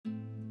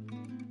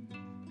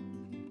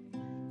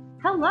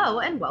Hello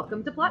and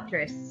welcome to Plot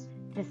Tryst.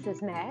 This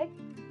is Meg.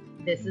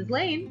 This is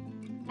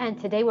Lane. And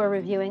today we're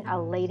reviewing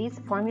A Lady's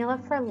Formula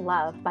for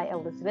Love by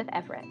Elizabeth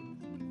Everett.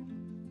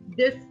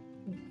 This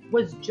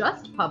was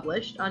just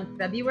published on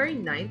February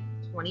 9th,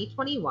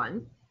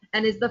 2021,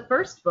 and is the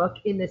first book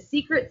in the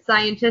Secret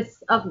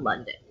Scientists of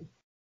London.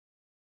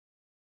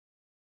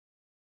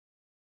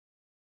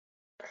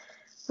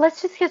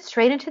 Let's just get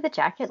straight into the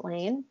jacket,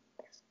 Lane.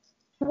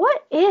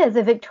 What is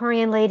a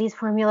Victorian lady's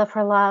formula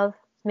for love?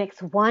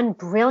 Mix one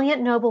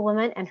brilliant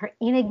noblewoman and her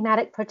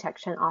enigmatic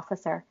protection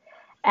officer.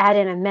 Add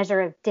in a measure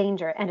of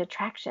danger and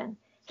attraction.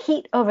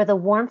 Heat over the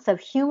warmth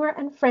of humor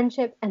and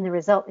friendship, and the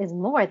result is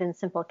more than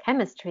simple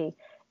chemistry.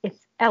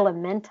 It's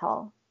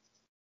elemental.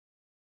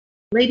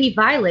 Lady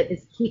Violet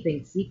is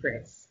keeping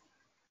secrets.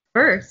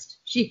 First,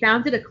 she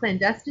founded a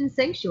clandestine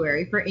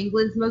sanctuary for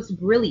England's most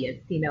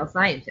brilliant female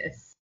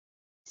scientists.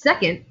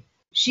 Second,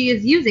 she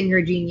is using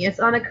her genius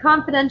on a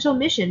confidential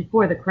mission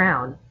for the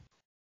crown.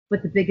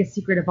 But the biggest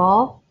secret of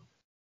all?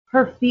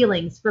 Her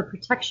feelings for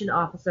protection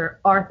officer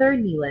Arthur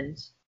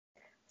Neeland.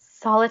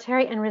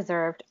 Solitary and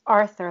reserved,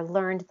 Arthur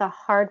learned the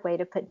hard way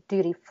to put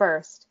duty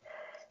first.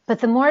 But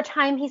the more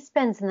time he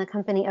spends in the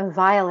company of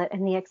Violet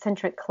and the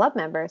eccentric club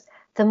members,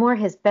 the more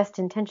his best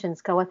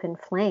intentions go up in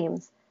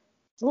flames.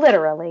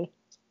 Literally.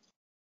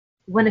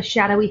 When a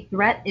shadowy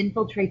threat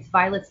infiltrates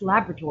Violet's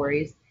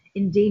laboratories,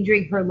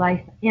 endangering her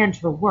life and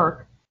her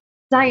work,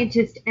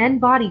 scientist and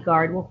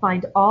bodyguard will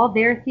find all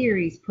their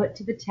theories put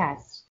to the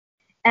test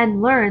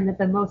and learn that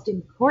the most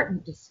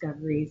important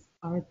discoveries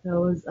are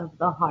those of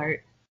the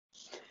heart.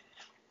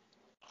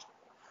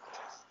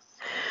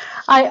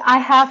 I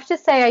have to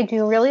say I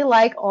do really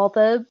like all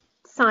the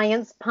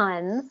science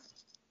puns.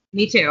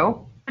 Me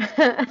too.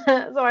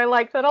 So I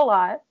liked it a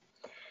lot.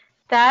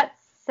 That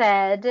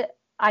said,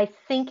 I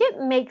think it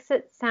makes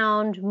it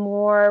sound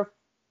more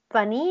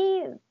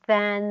funny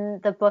than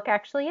the book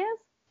actually is.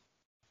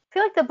 I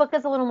feel like the book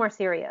is a little more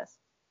serious.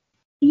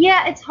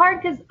 Yeah, it's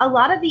hard because a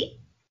lot of the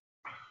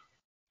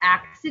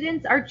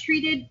accidents are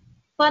treated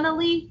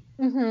funnily.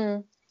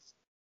 Mm-hmm.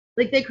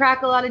 Like they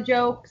crack a lot of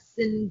jokes,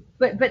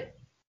 but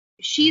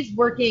she's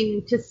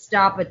working to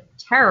stop a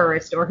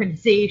terrorist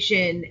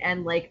organization,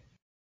 and like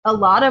a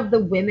lot of the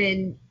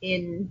women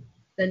in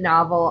the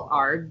novel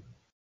are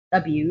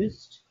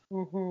abused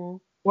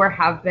or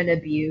have been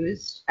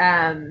abused.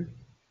 So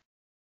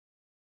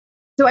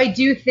I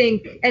do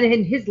think,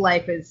 and his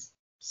life is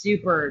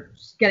super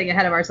getting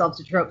ahead of ourselves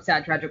to trope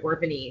sad tragic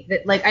orphany,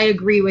 that like I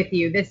agree with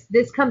you,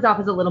 this comes off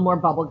as a little more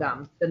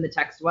bubblegum than the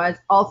text was.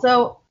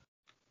 Also,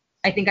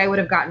 I think I would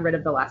have gotten rid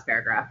of the last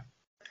paragraph.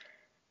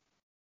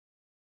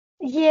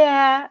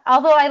 Yeah,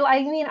 although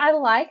I mean I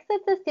like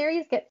that the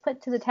theories get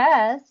put to the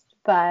test,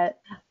 but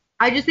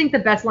I just think the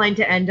best line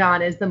to end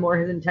on is the more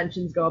his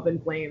intentions go up in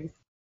flames.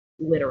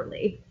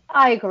 Literally.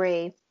 I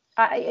agree.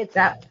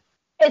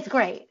 It's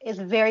great. It's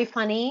very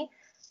funny,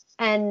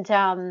 and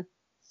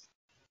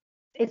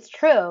it's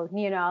true,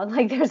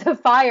 like there's a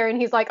fire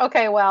and he's like,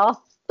 okay,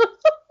 well.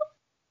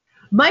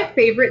 My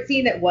favorite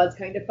scene that was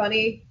kind of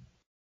funny.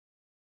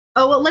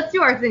 Oh, well, let's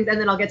do our things and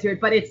then I'll get to it.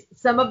 But it's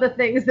some of the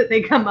things that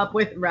they come up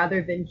with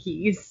rather than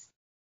keys.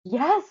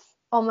 Yes.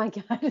 Oh my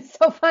God. It's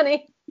so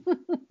funny.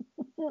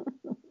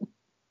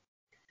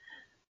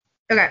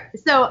 Okay.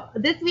 So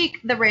this week,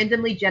 the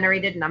randomly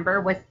generated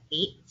number was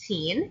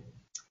 18.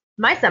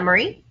 My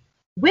summary.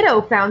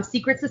 Widow found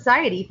secret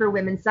society for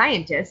women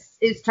scientists,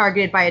 is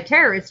targeted by a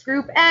terrorist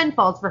group, and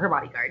falls for her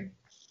bodyguard.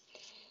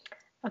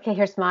 Okay,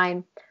 here's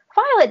mine.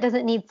 Violet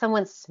doesn't need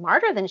someone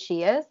smarter than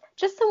she is,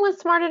 just someone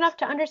smart enough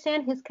to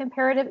understand his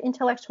comparative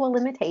intellectual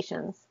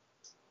limitations.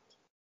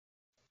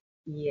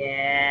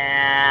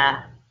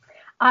 Yeah.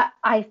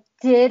 I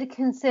did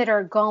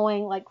consider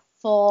going like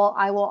full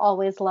I Will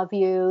Always Love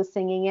You,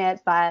 singing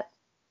it, but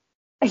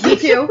me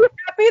too. I'm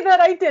happy that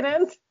I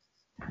didn't.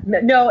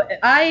 No,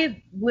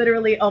 I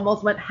literally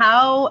almost went,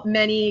 how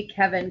many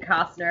Kevin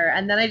Costner?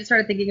 And then I just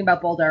started thinking about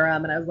Bull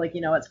Durham, and I was like,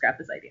 you know what, scrap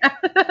this idea.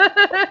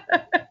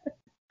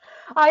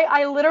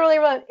 I literally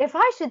wrote, if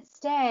I should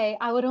stay,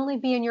 I would only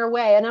be in your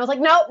way. And I was like,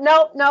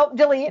 no,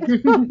 delete.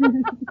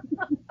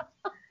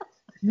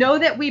 Know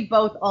that we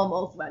both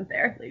almost went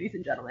there, ladies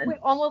and gentlemen. We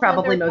almost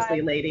Probably went there,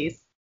 mostly ladies.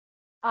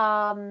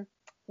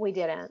 We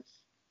didn't.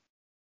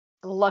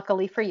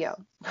 Luckily for you.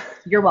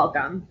 You're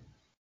welcome.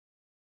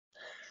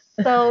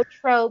 So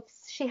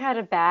tropes, she had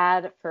a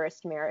bad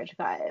first marriage,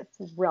 guys.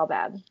 Real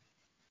bad.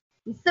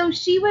 So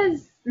she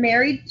was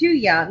married too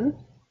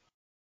young.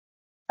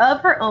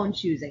 Of her own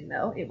choosing,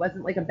 though. It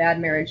wasn't like a bad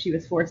marriage she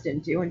was forced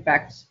into. In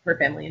fact, her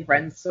family and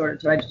friends sort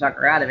of tried to talk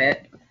her out of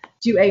it.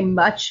 To a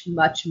much,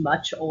 much,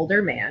 much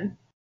older man.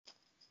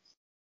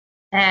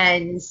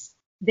 And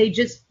they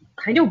just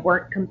kind of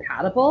weren't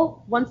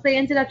compatible once they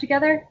ended up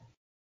together.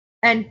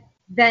 And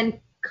then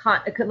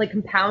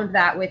compound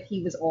that with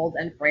he was old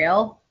and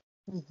frail.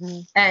 Mm-hmm.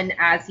 And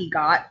as he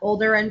got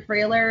older and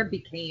frailer,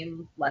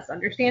 became less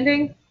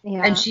understanding.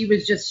 Yeah. And she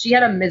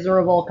had a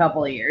miserable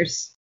couple of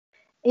years.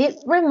 It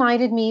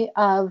reminded me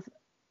of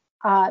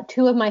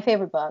two of my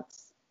favorite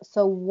books,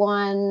 So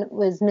one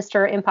was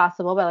Mr.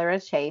 Impossible by Laura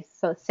Chase.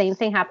 So same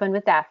thing happened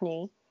with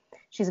Daphne.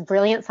 She's a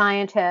brilliant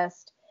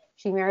scientist.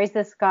 She marries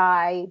this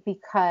guy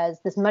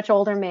this much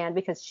older man,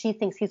 because she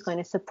thinks he's going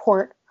to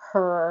support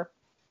her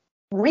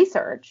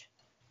research.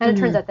 And it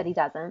turns out that he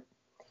doesn't.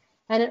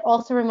 And it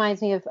also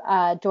reminds me of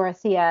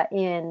Dorothea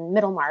in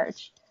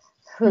Middlemarch,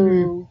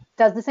 who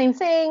does the same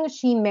thing.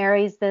 She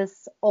marries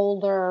this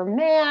older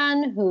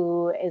man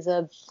who is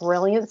a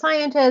brilliant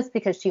scientist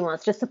because she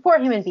wants to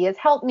support him and be his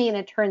helpmeet, and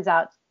it turns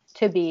out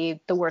to be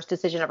the worst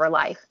decision of her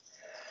life.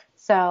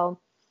 So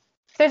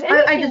if there's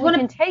anything we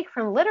can take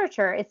from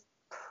literature, it's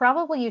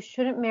probably you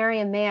shouldn't marry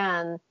a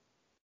man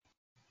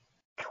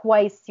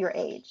twice your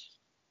age.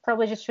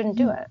 Probably just shouldn't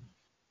do it.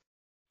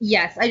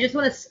 Yes, I just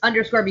want to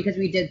underscore, because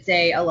we did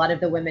say a lot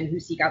of the women who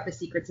seek out the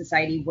secret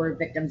society were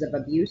victims of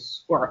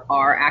abuse or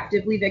are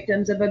actively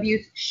victims of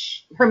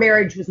abuse. Her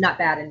marriage was not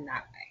bad in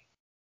that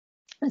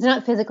way. It's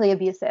not physically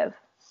abusive.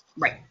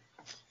 Right.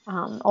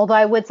 Although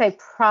I would say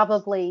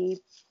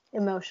probably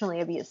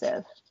emotionally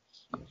abusive.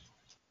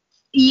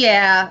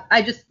 Yeah,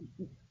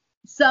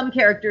 some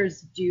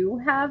characters do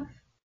have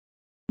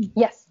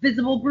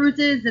visible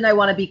bruises, and I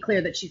want to be clear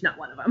that she's not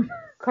one of them.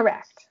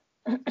 Correct.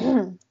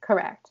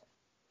 Correct.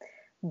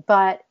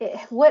 But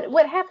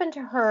what happened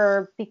to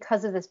her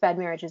because of this bad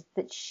marriage is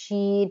that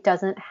she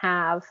doesn't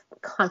have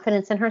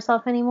confidence in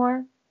herself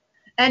anymore.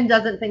 And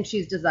doesn't think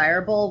she's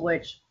desirable,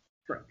 which,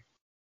 true.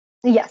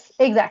 Yes,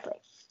 exactly.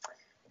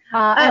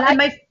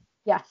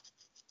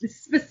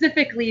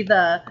 Specifically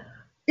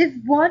is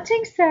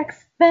wanting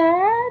sex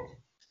bad?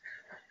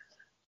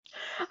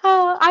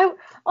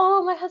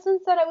 My husband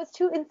said I was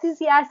too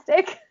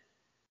enthusiastic.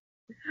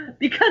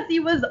 Because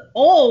he was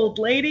old,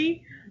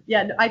 lady.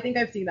 Yeah, I think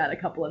I've seen that a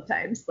couple of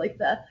times. Like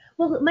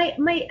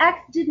my ex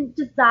didn't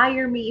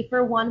desire me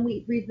for one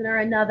reason or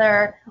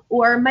another,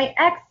 or my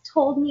ex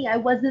told me I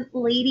wasn't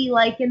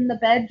ladylike in the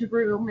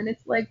bedroom, and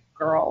it's like,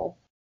 girl,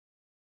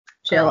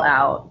 chill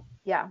out.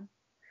 Yeah.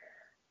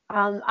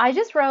 I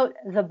just wrote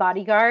The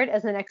Bodyguard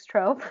as an ex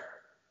trope.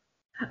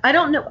 I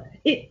don't know.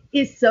 It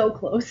is so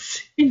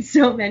close in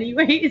so many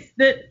ways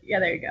that, yeah,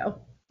 there you go.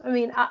 I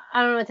mean, I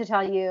don't know what to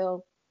tell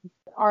you.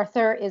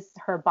 Arthur is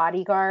her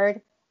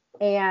bodyguard.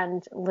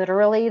 And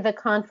literally the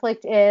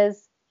conflict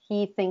is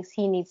he thinks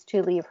he needs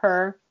to leave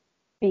her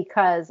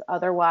because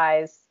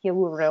otherwise he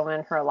will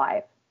ruin her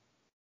life.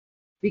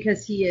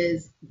 Because he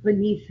is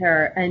beneath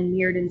her and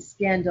mired in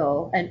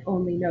scandal and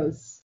only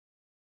knows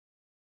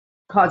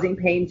causing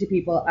pain to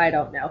people. I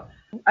don't know.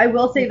 I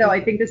will say, though,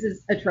 I think this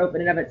is a trope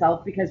in and of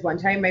itself, because one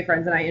time my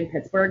friends and I in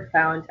Pittsburgh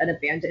found an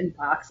abandoned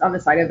box on the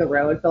side of the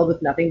road filled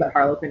with nothing but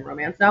Harlequin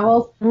romance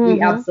novels.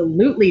 We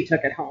absolutely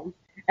took it home.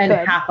 And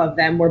half of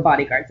them were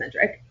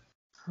bodyguard-centric.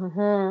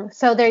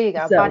 So there you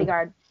go.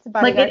 Bodyguard. It's a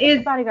bodyguard.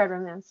 It's a bodyguard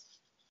romance.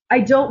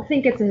 I don't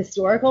think it's a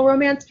historical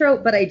romance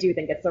trope, but I do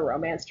think it's a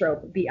romance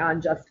trope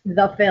beyond just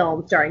the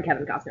film starring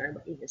Kevin Costner and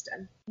Whitney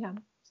Houston. Yeah.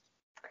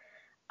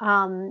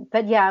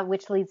 But yeah,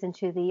 which leads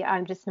into the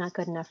I'm just not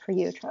good enough for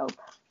you trope.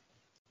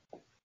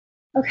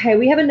 Okay,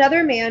 we have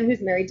another man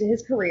who's married to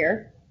his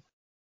career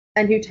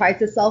and who ties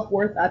his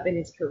self-worth up in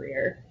his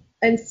career,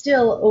 and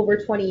still over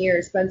 20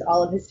 years spends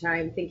all of his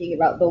time thinking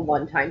about the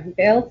one time he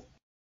failed.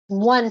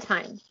 One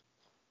time.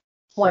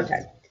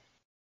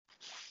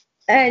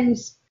 And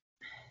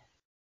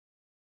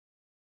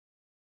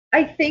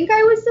I think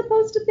I was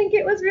supposed to think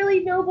it was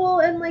really noble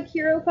and like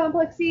hero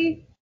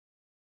complexy,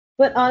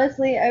 but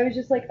honestly, I was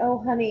just like,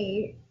 oh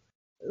honey,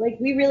 like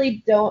we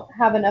really don't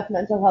have enough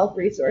mental health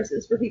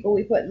resources for people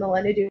we put in the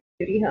line of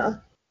duty, huh?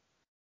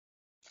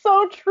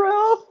 So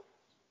true.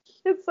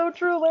 It's so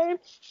true, Lane.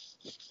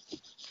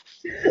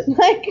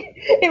 Like,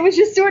 it was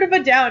just sort of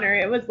a downer.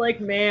 It was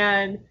like,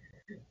 man,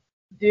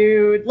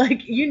 dude,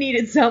 like you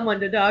needed someone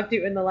to talk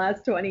to in the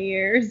last 20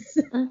 years.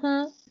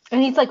 And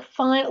he's like,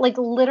 fine, like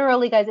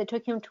literally, guys, it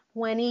took him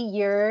 20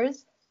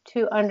 years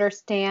to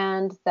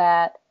understand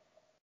that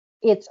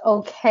it's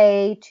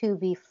okay to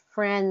be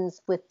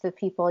friends with the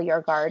people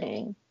you're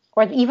guarding,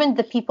 or even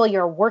the people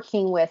you're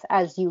working with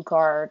as you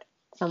guard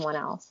someone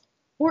else.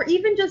 Or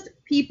even just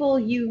people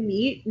you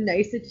meet,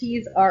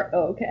 niceties are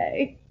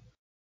okay.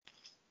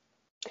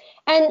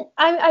 And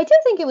I did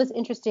think it was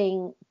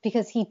interesting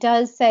because he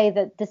does say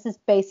that this is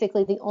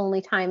basically the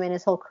only time in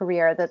his whole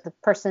career that the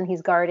person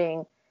he's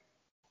guarding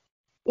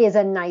is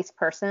a nice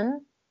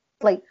person.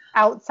 Like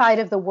outside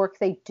of the work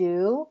they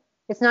do,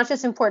 it's not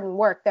just important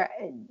work.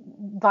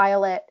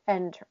 Violet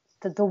and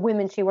the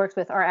women she works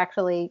with are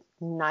actually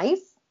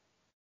nice.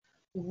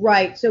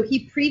 Right. So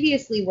he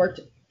previously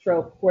worked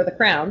trope for The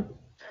Crown,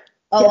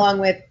 along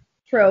with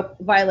trope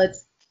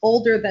Violet's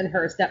older than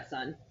her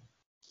stepson.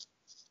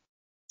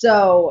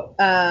 So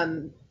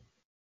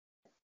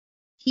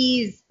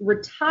he's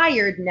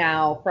retired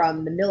now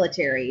from the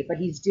military, but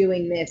he's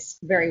doing this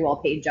very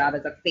well-paid job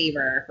as a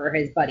favor for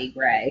his buddy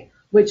Gray,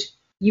 which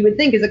you would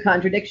think is a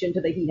contradiction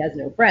to the he has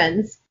no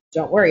friends.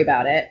 Don't worry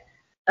about it.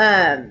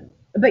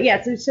 But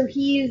yeah, so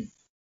he's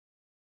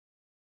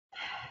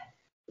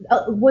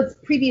was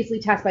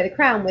previously tasked by the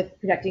Crown with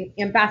protecting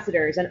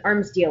ambassadors and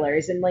arms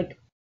dealers and like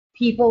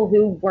people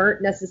who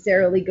weren't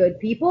necessarily good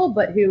people,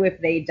 but who, if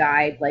they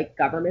died, like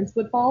governments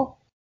would fall.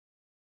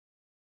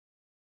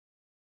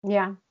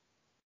 Yeah.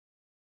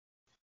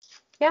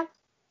 Yeah.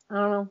 I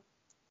don't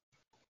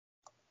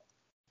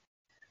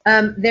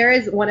know. There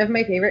is one of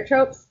my favorite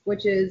tropes,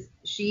 which is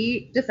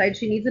she decides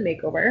she needs a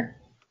makeover.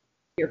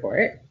 Here for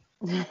it.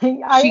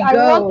 She I love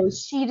that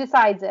goes, she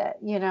decides it,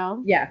 you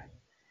know? yeah,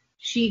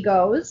 she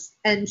goes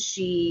and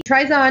she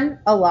tries on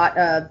a lot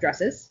of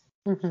dresses,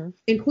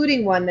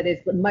 including one that is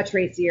much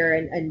racier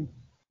and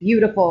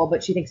beautiful,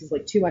 but she thinks is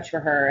like too much for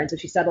her, and so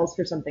she settles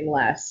for something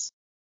less.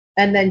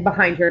 And then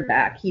behind her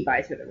back, he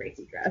buys her the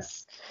racy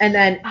dress. And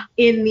then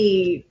in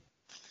the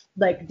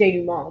like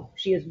denouement,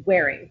 she is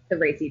wearing the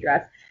racy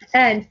dress.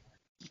 And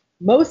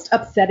most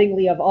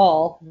upsettingly of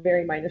all,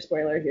 very minor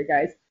spoiler here,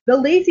 guys, the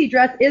lacy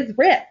dress is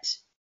ripped.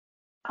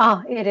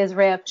 Oh, it is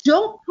ripped.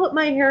 Don't put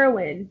my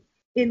heroine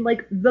in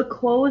like the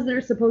clothes that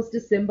are supposed to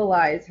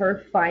symbolize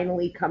her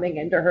finally coming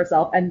into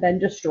herself and then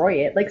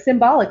destroy it. Like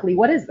symbolically,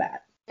 what is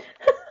that?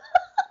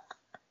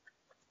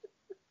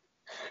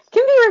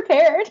 Can be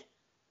repaired.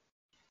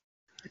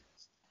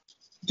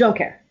 Don't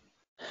care.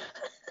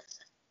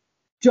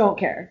 Don't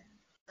care.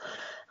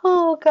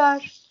 Oh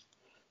gosh.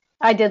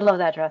 I did love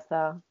that dress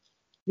though.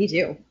 Me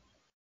too.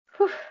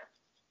 Whew.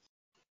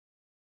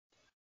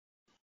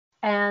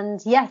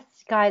 And yes,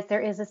 guys,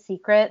 there is a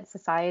secret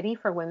society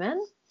for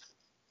women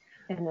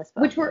in this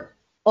book. Which we're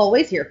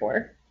always here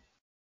for.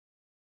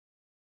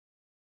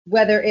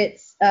 Whether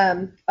it's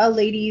a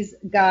lady's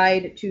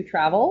guide to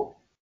travel,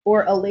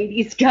 or a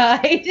lady's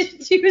guide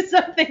to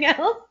something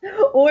else,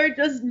 or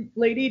just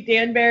Lady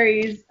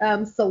Danbury's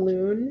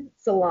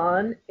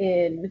salon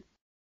in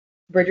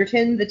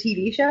Bridgerton, the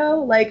TV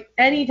show. Like,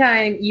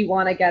 anytime you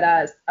want to get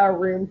us a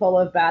room full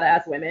of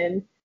badass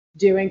women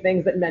doing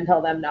things that men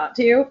tell them not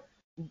to,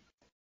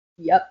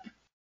 yep.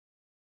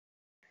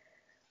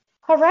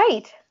 All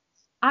right.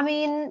 I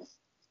mean,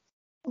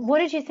 what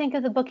did you think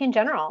of the book in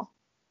general?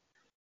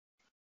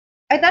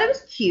 I thought it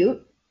was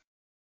cute.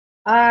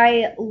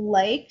 I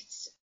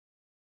liked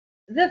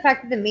the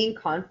fact that the main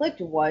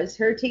conflict was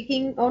her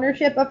taking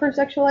ownership of her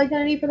sexual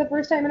identity for the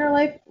first time in her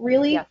life,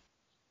 really. Yeah.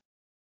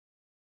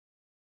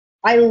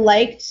 I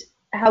liked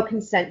how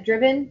consent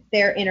driven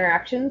their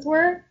interactions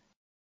were.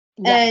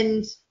 Yeah.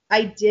 And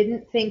I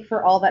didn't think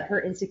for all that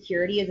her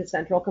insecurity is a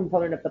central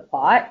component of the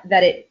plot,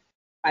 that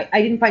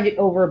I didn't find it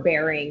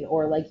overbearing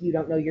or like you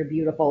don't know you're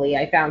beautifully.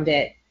 I found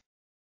it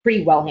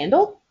pretty well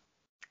handled.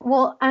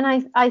 Well,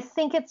 and I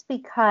think it's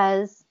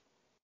because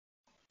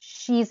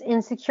she's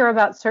insecure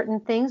about certain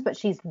things, but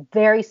she's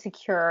very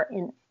secure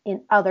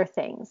in other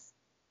things,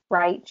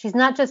 right? She's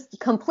not just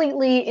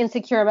completely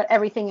insecure about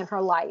everything in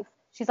her life.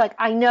 She's like,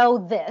 I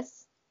know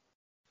this.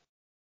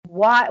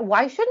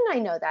 Why shouldn't I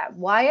know that?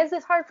 Why is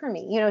this hard for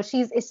me? You know,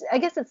 I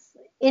guess it's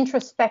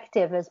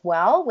introspective as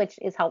well, which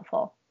is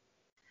helpful.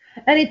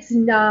 And it's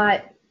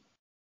not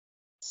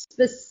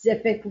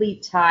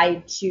specifically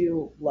tied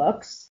to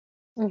looks.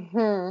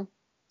 Mm-hmm.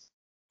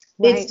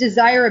 Right. It's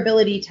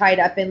desirability tied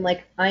up in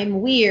like, I'm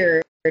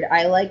weird,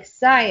 I like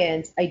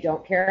science, I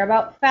don't care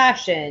about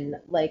fashion.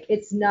 Like,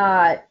 it's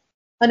not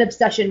an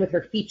obsession with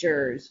her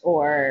features,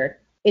 or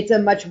it's a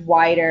much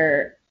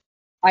wider,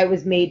 I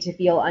was made to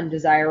feel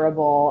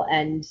undesirable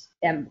and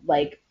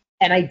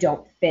I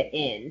don't fit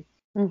in.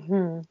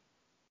 Mm-hmm.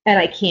 And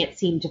I can't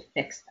seem to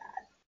fix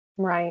that.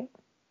 Right.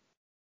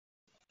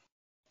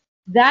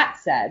 That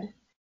said,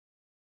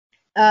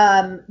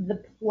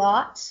 the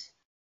plot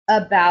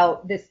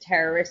about this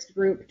terrorist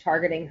group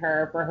targeting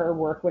her for her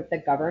work with the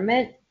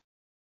government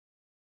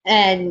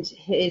and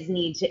his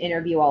need to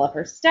interview all of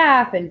her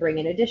staff and bring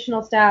in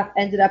additional staff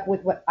ended up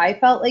with what I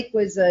felt like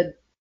was a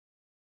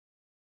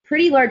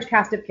pretty large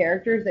cast of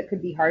characters that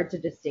could be hard to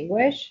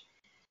distinguish.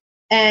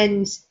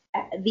 And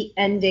the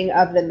ending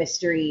of the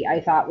mystery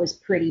I thought was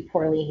pretty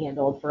poorly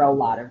handled for a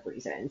lot of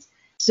reasons.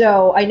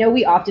 So I know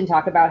we often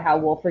talk about how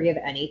we'll forgive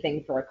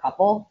anything for a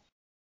couple.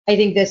 I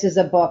think this is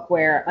a book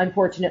where,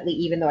 unfortunately,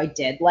 even though I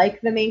did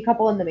like the main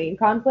couple and the main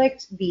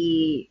conflict,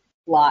 the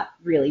plot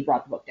really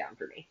brought the book down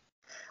for me.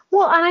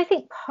 Well, and I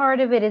think part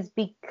of it is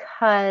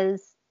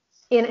because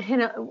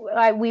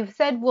we've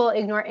said we'll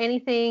ignore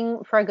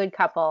anything for a good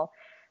couple,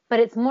 but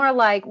it's more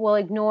like we'll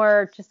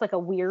ignore just like a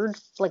weird,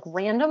 like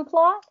random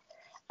plot.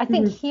 I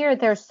think here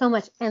there's so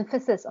much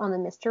emphasis on the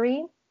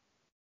mystery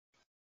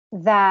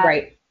that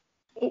right.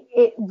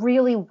 It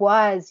really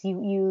was. There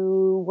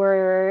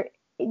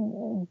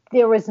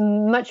was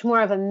much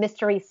more of a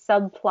mystery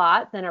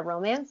subplot than a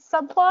romance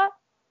subplot,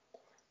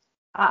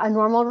 a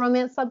normal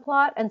romance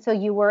subplot. And so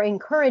you were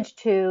encouraged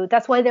to,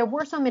 that's why there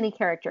were so many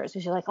characters,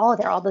 because you're like, oh,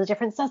 they're all the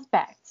different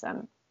suspects.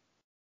 And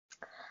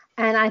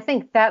I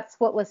think that's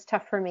what was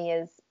tough for me,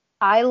 is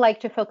I like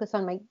to focus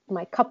on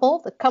my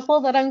couple, the couple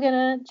that I'm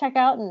going to check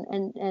out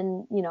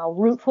and you know,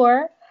 root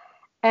for.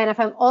 And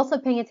if I'm also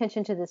paying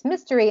attention to this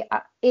mystery,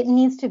 it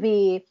needs to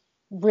be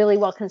really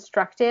well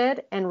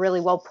constructed and really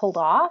well pulled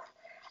off.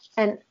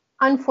 And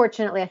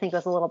unfortunately, I think it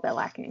was a little bit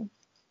lacking.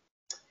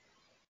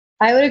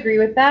 I would agree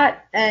with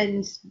that.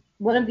 And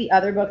one of the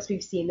other books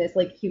we've seen this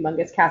like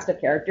humongous cast of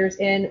characters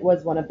in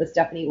was one of the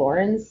Stephanie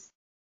Laurens,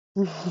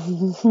 the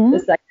The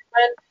second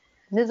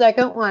one.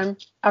 second one,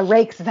 A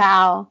Rake's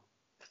Vow.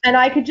 And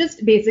I could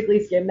just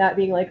basically skim that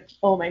being like,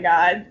 oh my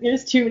God,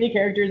 there's too many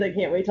characters. I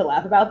can't wait to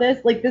laugh about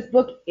this. Like, this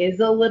book is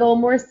a little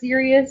more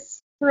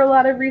serious for a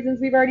lot of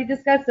reasons we've already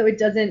discussed, so it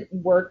doesn't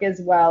work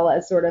as well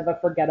as sort of a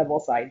forgettable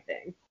side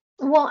thing.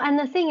 Well, and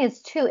the thing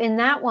is, too, in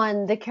that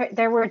one,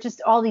 there were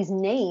just all these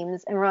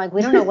names, and we're like,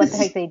 we don't know what the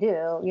heck they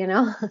do, you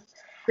know?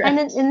 And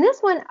in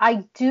this one,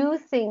 I do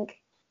think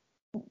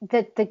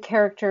that the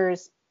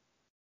characters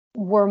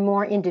were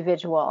more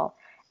individual.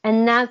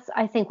 And that's,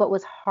 I think, what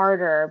was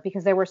harder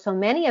because there were so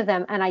many of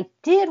them, and I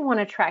did want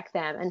to track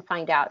them and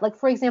find out. Like,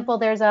 for example,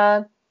 there's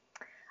a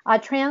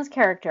trans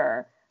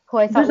character who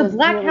I thought there's was a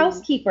black really...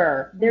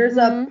 housekeeper. There's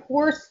a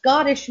poor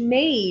Scottish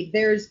maid.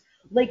 There's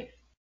like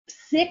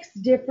 6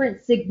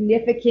 different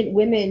significant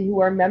women who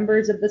are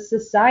members of the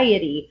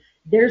society.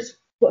 There's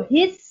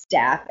his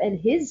staff and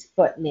his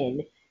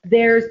footmen.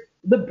 There's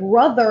the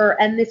brother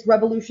and this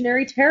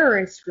revolutionary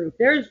terrorist group.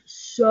 There's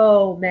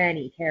so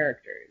many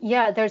characters.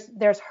 Yeah,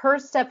 there's her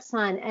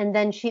stepson, and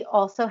then she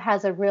also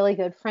has a really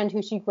good friend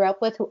who she grew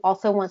up with who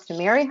also wants to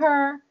marry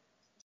her.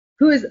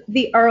 Who is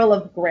the Earl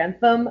of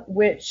Grantham,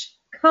 which,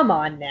 come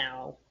on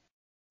now.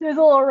 It was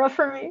a little rough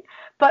for me.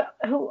 But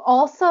who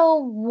also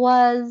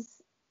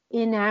was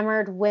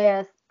enamored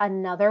with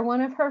another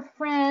one of her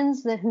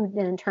friends who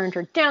then turned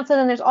her down. So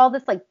then there's all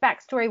this like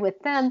backstory with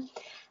them.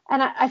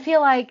 And I feel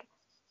like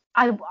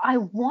I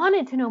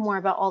wanted to know more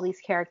about all these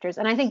characters.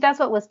 And I think that's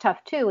what was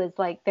tough too, is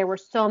like there were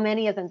so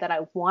many of them that I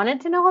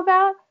wanted to know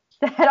about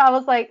that I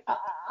was like,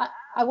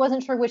 I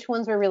wasn't sure which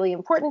ones were really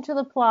important to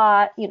the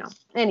plot, you know.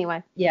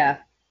 Anyway. Yeah.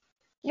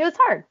 It was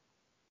hard.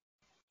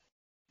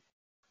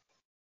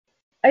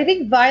 I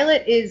think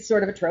Violet is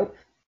sort of a trope.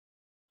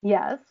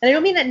 Yes. And I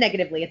don't mean that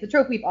negatively. It's a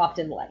trope we've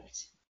often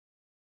liked.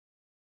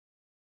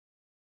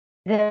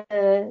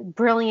 The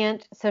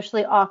brilliant,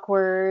 socially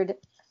awkward,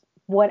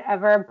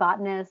 whatever,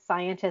 botanist,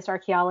 scientist,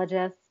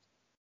 archaeologist.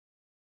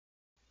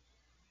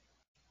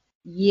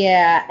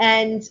 Yeah,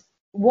 and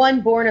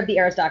one born of the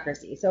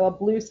aristocracy, so a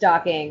blue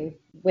stocking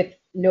with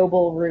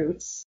noble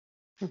roots.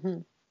 Mm-hmm.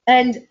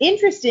 And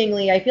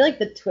interestingly, I feel like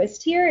the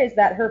twist here is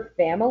that her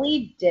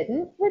family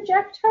didn't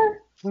reject her.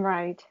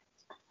 Right.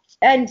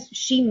 And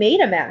she made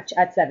a match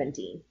at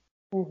 17.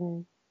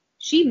 Mm-hmm.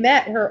 She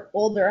met her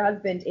older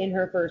husband in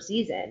her first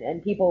season,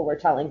 and people were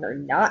telling her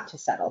not to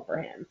settle for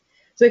him.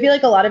 So I feel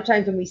like a lot of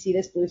times when we see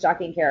this blue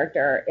stocking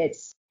character,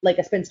 it's like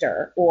a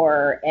spinster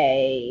or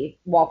a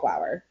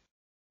wallflower.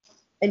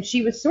 And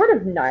she was sort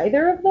of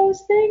neither of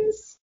those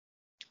things.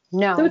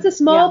 No. So it's a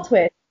small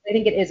twist. I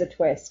think it is a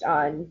twist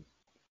on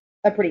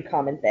a pretty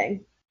common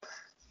thing.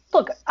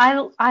 Look,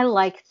 I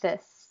like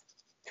this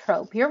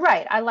trope. You're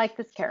right. I like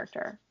this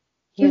character.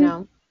 You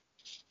know,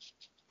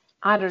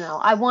 I don't know.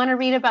 I want to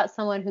read about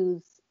someone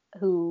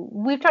who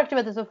we've talked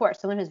about this before.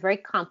 Someone who's very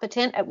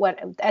competent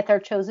at their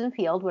chosen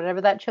field,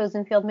 whatever that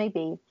chosen field may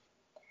be.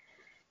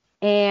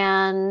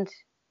 And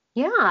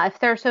yeah, if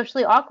they're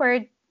socially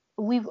awkward,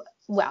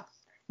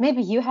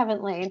 maybe you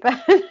haven't, Lane,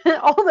 but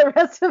all the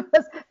rest of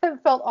us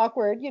have felt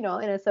awkward, you know,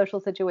 in a social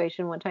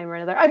situation one time or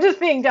another. I'm just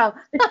being dumb.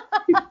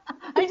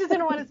 I just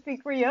didn't want to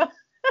speak for you.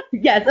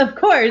 Yes, of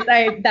course.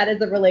 That is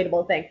a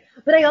relatable thing.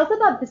 But I also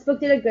thought this book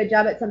did a good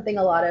job at something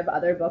a lot of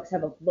other books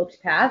have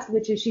looked past,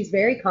 which is she's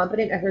very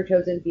competent at her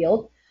chosen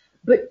field.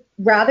 But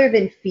rather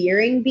than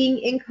fearing being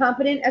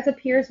incompetent as a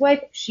peer's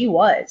wife, she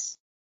was.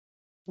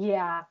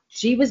 Yeah.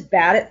 She was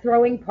bad at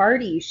throwing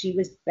parties. She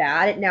was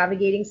bad at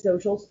navigating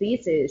social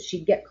spaces.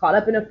 She'd get caught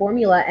up in a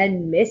formula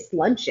and miss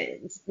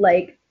luncheons.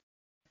 Like,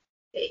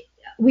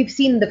 we've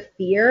seen the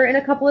fear in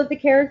a couple of the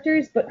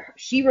characters, but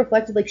she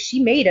reflected like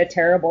she made a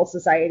terrible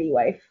society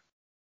wife.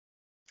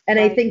 And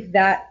right. I think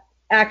that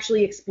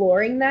actually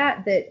exploring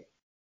that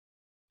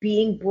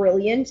being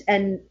brilliant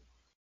and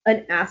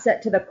an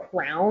asset to the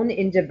crown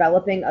in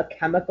developing a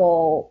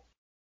chemical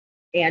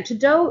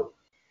antidote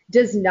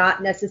does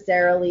not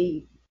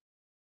necessarily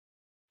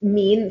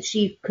mean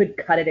she could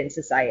cut it in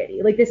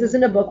society. Like, this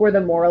isn't a book where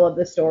the moral of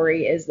the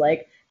story is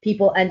like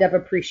people end up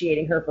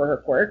appreciating her for her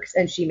quirks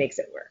and she makes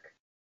it work.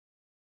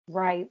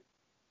 Right.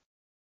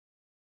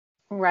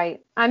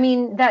 Right. I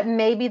mean, that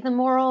may be the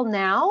moral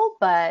now,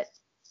 but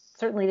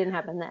certainly didn't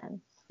happen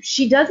then.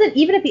 She doesn't,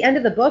 even at the end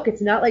of the book,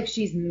 it's not like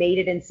she's made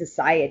it in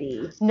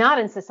society. Not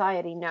in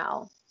society,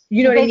 no.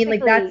 You know what I mean?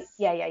 Like, that's...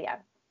 Yeah.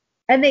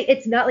 And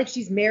it's not like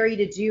she's married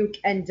a duke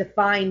and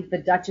defined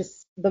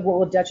the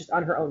role of Duchess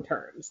on her own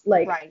terms.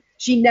 Like, right.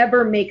 She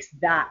never makes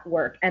that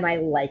work, and I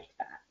liked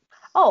that.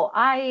 Oh,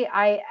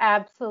 I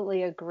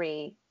absolutely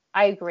agree.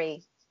 I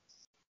agree.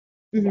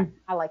 Mm-hmm. Yeah,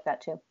 I like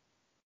that too.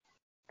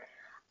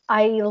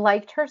 I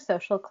liked her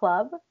social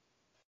club.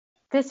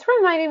 This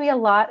reminded me a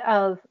lot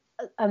of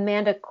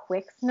Amanda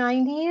Quick's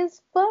 90s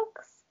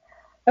books.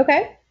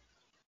 Okay.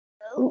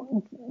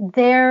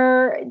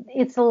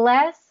 It's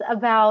less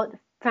about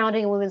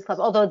founding a women's club,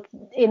 although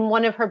in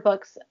one of her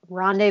books,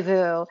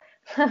 Rendezvous,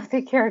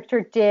 the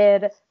character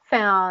did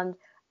found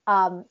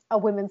a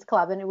women's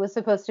club, and it was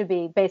supposed to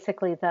be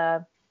basically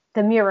the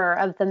mirror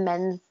of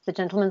the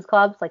gentlemen's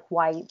clubs, like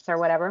White's or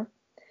whatever.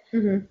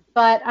 Mm-hmm.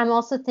 But I'm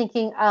also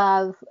thinking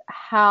of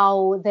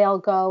how they'll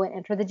go and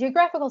enter the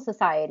Geographical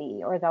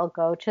Society, or they'll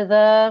go to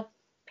the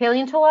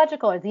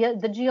Paleontological, or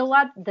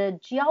the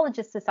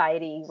Geologist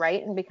Society,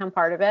 right, and become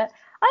part of it.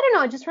 I don't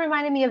know. It just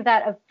reminded me of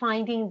that, of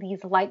finding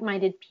these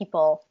like-minded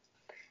people,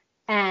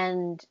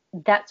 and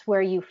that's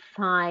where you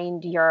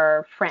find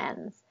your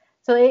friends.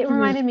 So it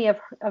reminded me of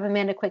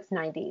Amanda Quick's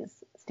 90s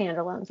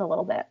standalones a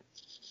little bit,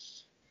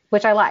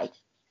 which I like.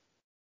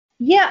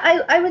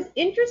 Yeah, I was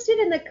interested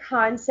in the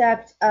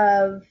concept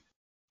of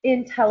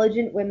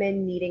intelligent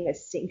women needing a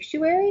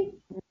sanctuary.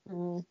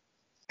 Mm-hmm.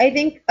 I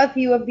think a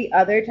few of the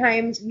other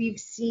times we've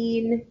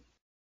seen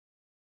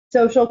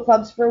social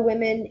clubs for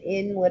women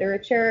in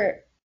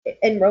literature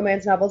and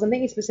romance novels, I'm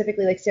thinking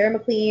specifically like Sarah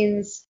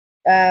MacLean's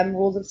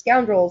Rules of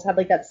Scoundrels had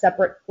like that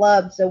separate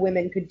club so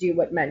women could do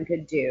what men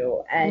could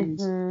do.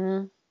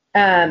 And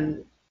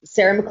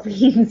Sarah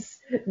MacLean's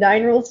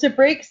 9 Rules to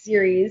Break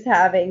series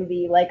having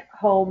the like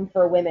home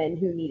for women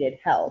who needed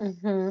help.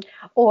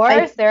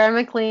 Or Sarah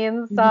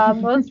MacLean's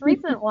most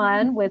recent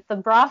one with the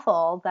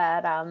brothel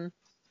that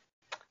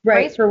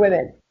right, for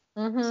women.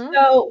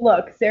 So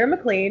look, Sarah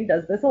MacLean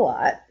does this a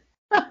lot.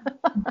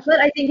 But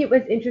I think it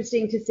was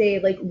interesting to say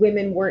like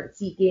women weren't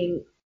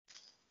seeking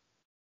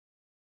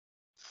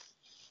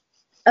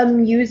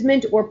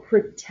amusement or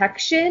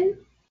protection.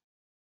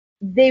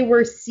 They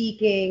were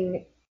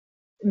seeking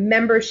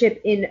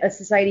membership in a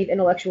society of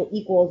intellectual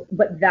equals,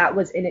 but that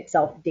was in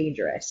itself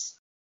dangerous.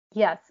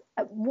 Yes.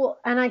 Well,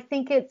 and I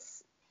think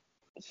it's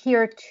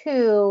here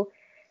too,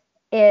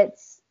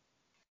 it's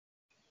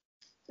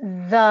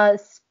the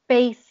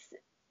space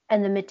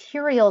and the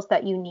materials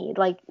that you need.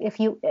 Like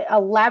a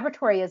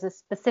laboratory is a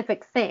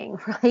specific thing,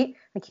 right?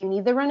 Like you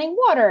need the running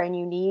water, and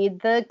you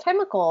need the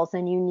chemicals,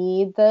 and you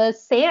need the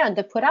sand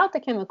to put out the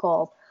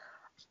chemicals.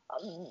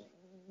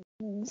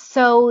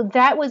 So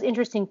that was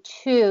interesting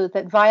too,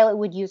 that Violet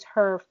would use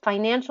her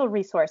financial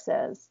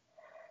resources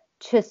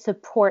to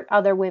support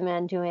other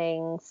women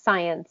doing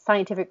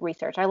scientific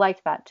research. I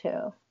liked that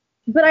too.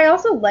 But I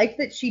also liked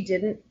that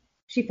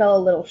she fell a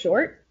little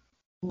short.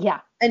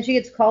 Yeah. And she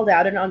gets called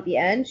out, and on the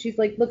end, she's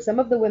like, look, some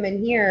of the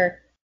women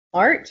here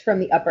aren't from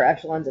the upper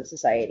echelons of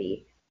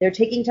society. They're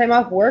taking time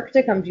off work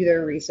to come do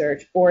their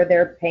research, or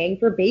they're paying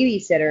for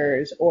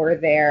babysitters, or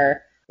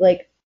they're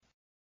like,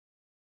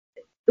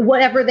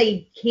 whatever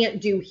they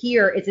can't do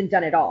here isn't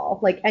done at all,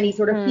 like any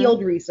sort of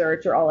field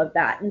research or all of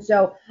that. And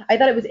so I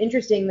thought it was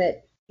interesting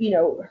that,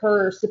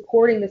 her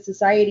supporting the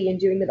society and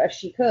doing the best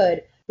she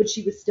could, but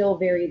she was still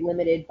very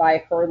limited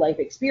by her life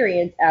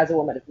experience as a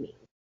woman of means.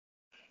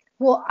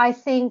 Well, I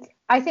think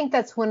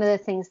that's one of the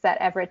things that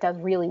Everett does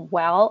really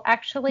well,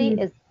 actually,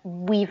 is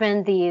weave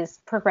in these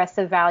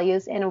progressive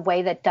values in a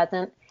way that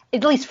doesn't,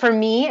 at least for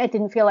me, it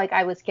didn't feel like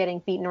I was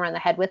getting beaten around the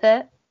head with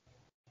it.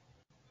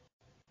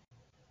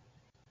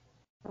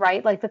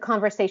 Right? Like the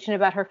conversation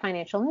about her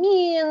financial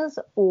means,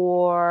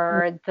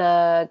 or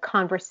the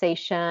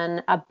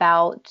conversation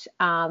about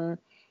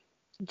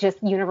just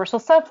universal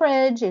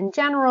suffrage in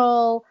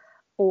general,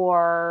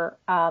 or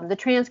the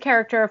trans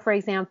character, for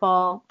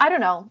example. I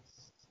don't know.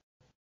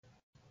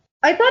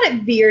 I thought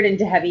it veered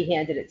into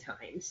heavy-handed at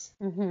times,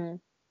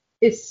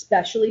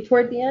 especially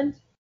toward the end.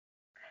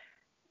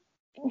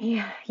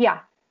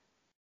 Yeah.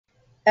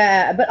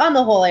 But on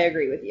the whole, I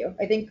agree with you.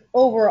 I think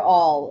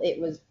overall it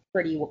was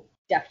pretty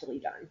deftly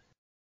done.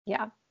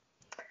 Yeah.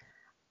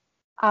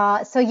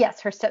 So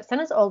yes, her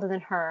stepson is older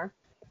than her.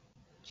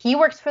 He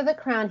works for the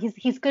crown.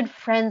 He's good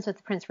friends with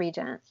the Prince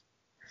Regent.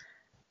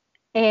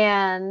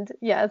 And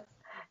yes.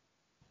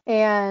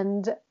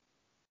 And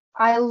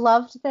I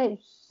loved that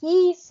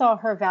he saw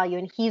her value,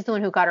 and he's the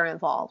one who got her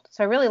involved.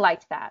 So I really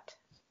liked that.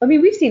 I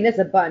mean, we've seen this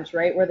a bunch,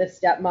 right? Where the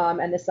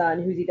stepmom and the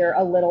son, who's either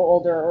a little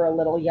older or a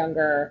little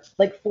younger,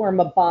 like form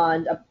a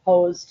bond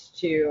opposed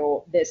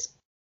to this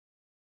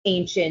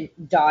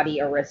ancient,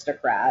 dotty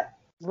aristocrat.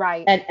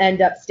 Right. And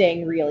end up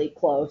staying really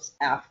close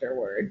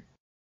afterward.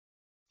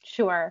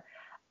 Sure.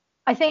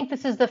 I think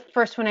this is the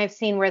first one I've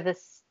seen where the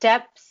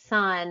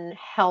stepson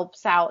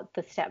helps out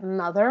the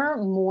stepmother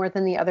more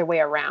than the other way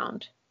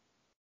around.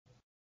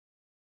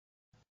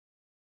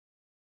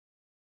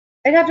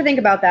 I'd have to think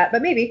about that,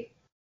 but maybe.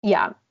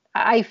 Yeah.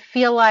 I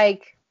feel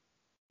like,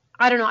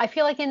 I don't know, I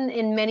feel like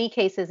in many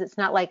cases it's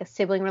not like a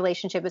sibling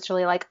relationship. It's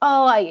really like,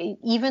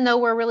 even though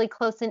we're really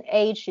close in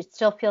age, it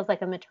still feels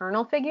like a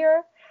maternal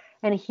figure.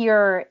 And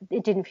here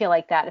it didn't feel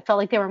like that. It felt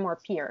like they were more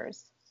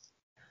peers.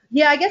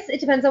 Yeah, I guess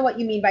it depends on what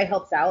you mean by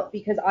helps out,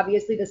 because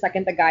obviously the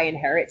second the guy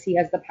inherits, he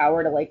has the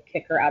power to like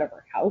kick her out of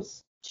her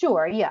house.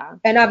 Sure, yeah.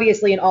 And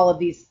obviously in all of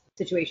these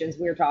situations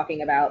we're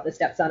talking about, the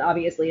stepson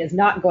obviously is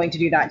not going to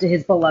do that to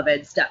his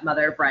beloved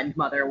stepmother, friend,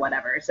 mother,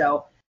 whatever.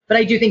 So, but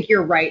I do think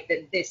you're right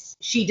that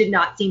she did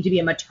not seem to be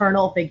a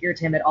maternal figure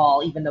to him at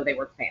all, even though they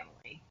were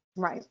family.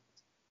 Right.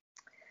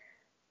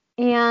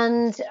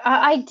 And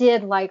I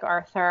did like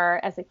Arthur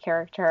as a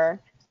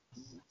character.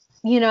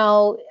 you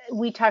know,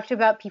 we talked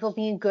about people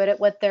being good at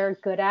what they're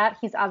good at.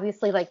 He's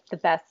obviously like the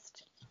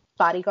best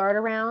bodyguard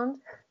around.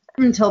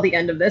 Until the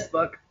end of this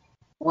book.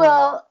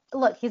 Well,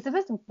 look, he's the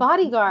best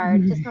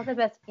bodyguard, just not the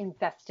best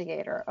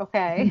investigator,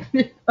 okay?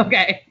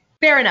 Okay,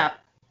 fair enough.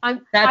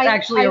 That's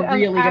actually a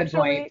really good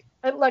point.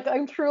 Like,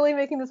 I'm truly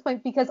making this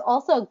point because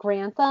also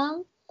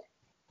Grantham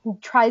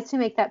tries to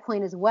make that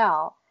point as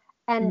well.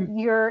 And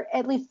you're,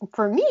 at least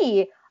for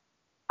me,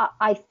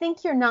 I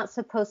think you're not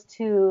supposed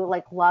to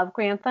like love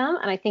Grantham,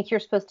 and I think you're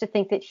supposed to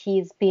think that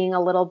he's being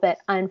a little bit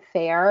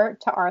unfair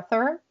to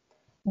Arthur.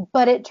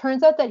 But it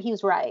turns out that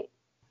he's right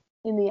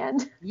in the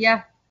end.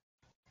 Yeah.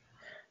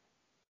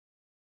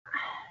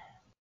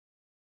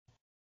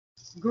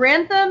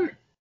 Grantham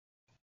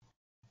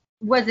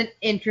was an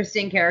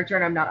interesting character,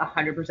 and I'm not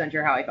 100%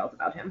 sure how I felt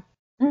about him.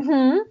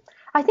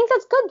 I think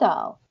that's good,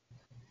 though.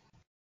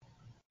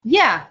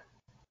 Yeah.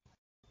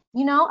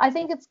 You know, I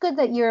think it's good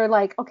that you're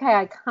like, okay,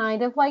 I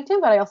kind of liked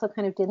him, but I also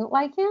kind of didn't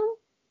like him.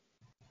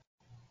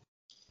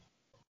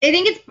 I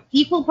think it's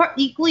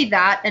equally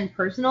that and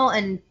personal,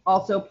 and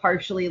also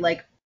partially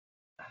like,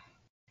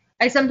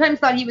 I sometimes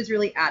thought he was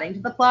really adding to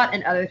the plot,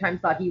 and other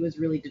times thought he was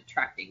really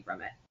detracting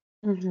from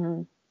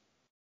it.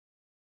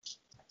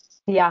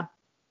 Yeah.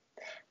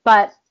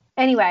 But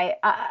anyway,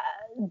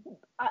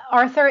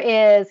 Arthur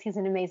he's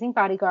an amazing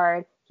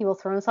bodyguard. He will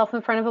throw himself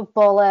in front of a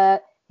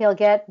bullet. He'll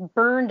get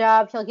burned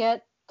up. He'll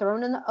get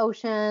thrown in the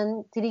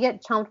ocean. Did he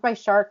get chomped by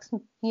sharks?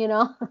 You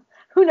know,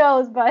 who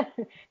knows? But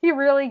he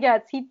really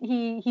gets,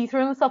 he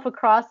threw himself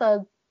across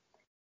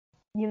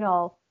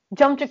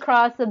jumped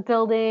across a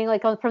building,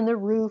 like from the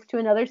roof to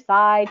another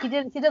side.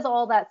 He does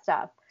all that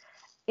stuff.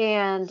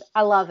 And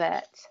I love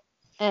it.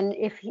 And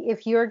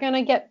if you're going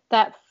to get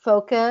that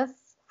focus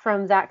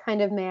from that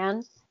kind of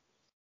man,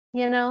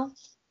 you know,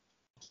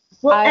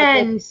 well,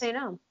 I would say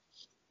no.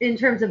 In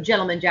terms of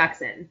Gentleman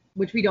Jackson,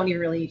 which we don't even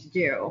really need to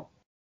do,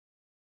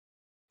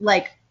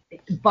 like,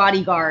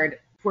 bodyguard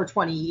for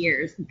 20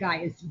 years, the guy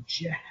is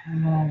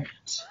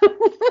jacked.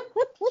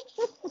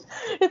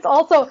 It's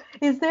also,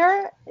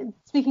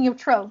 speaking of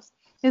tropes,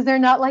 is there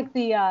not like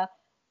the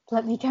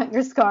let me count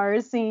your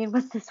scars scene?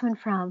 What's this one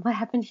from? What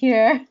happened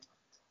here?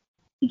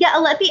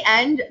 Yeah, at the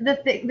end,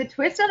 the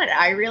twist on it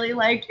I really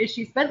liked is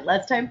she spent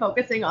less time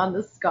focusing on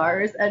the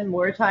scars and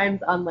more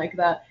times on like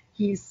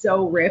he's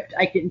so ripped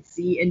I can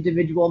see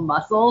individual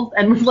muscles,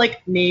 and was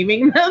like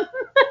naming them.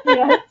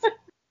 Yes.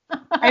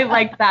 I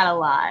liked that a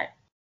lot.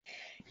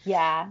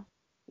 Yeah,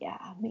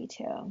 me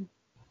too.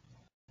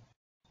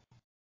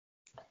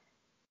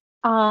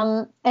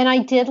 And I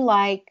did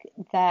like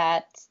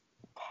that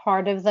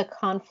part of the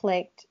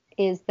conflict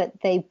is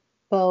that they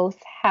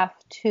both have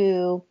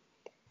to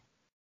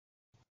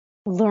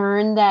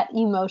learn that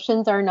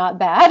emotions are not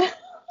bad.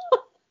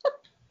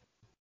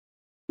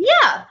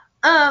 Yeah.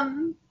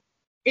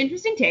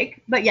 Interesting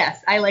take, but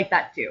yes, I like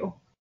that too.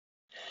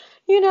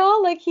 You know,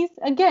 like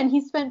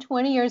he spent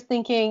 20 years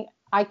thinking,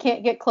 I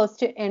can't get close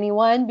to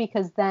anyone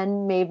because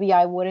then maybe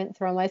I wouldn't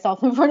throw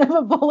myself in front of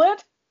a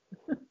bullet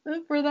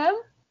for them.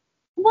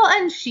 Well,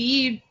 and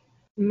she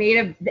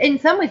in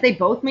some ways, they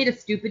both made a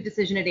stupid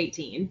decision at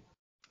 18.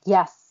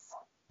 Yes.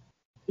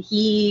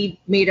 He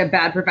made a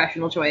bad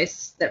professional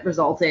choice that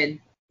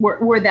resulted,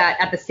 or that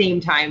at the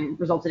same time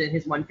resulted in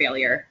his one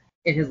failure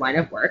in his line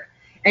of work.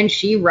 And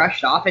she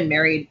rushed off and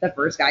married the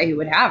first guy who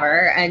would have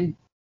her, and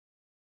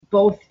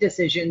both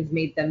decisions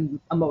made them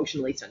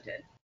emotionally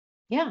stunted.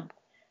 Yeah.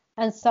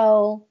 And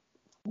so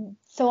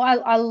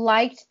I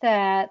liked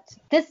that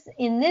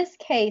in this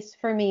case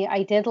for me,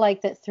 I did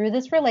like that through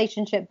this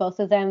relationship, both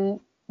of them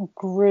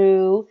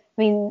grew.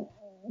 I mean,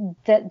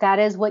 that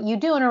is what you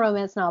do in a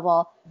romance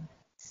novel.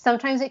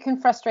 Sometimes it can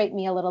frustrate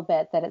me a little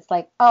bit that it's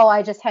like, oh,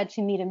 I just had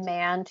to meet a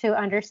man to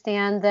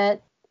understand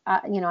that,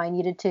 I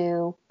needed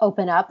to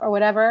open up or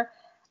whatever.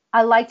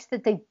 I liked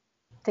that they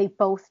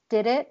both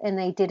did it, and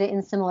they did it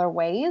in similar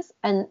ways,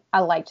 and I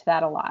liked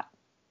that a lot.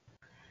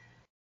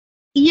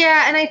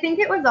 Yeah, and I think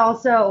it was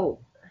also,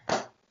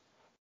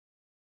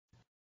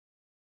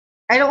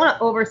 I don't want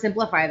to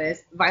oversimplify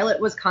this, Violet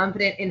was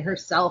confident in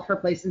herself, her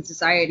place in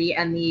society,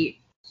 and the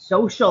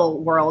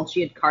social world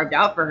she had carved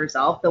out for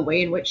herself. The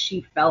way in which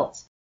she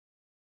felt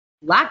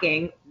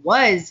lacking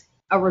was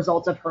a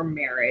result of her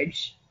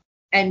marriage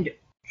and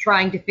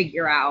trying to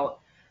figure out,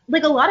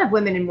 like a lot of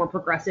women in more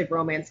progressive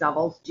romance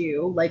novels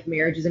do, like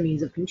marriage is a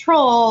means of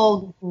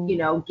control,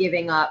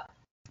 giving up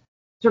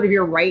sort of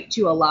your right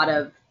to a lot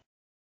of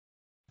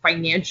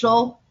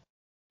financial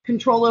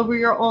control over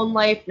your own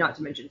life, not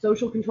to mention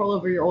social control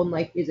over your own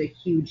life, is a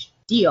huge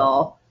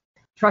deal.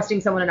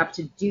 Trusting someone enough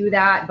to do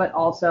that, but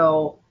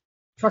also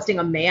trusting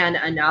a man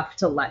enough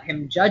to let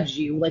him judge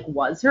you, like,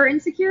 was her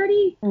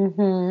insecurity.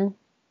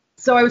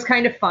 So I was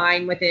kind of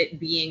fine with it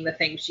being the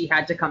thing she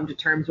had to come to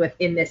terms with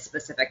in this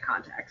specific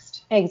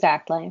context.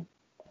 Exactly.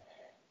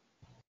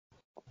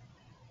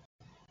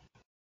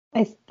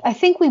 I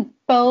think we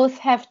both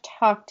have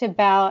talked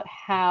about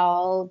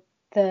how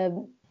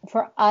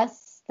for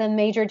us, the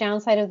major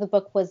downside of the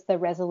book was the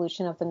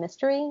resolution of the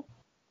mystery.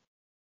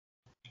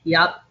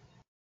 Yep.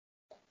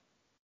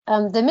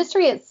 The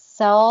mystery itself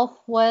itself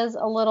was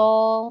a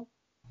little...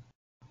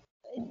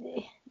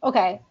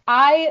 Okay,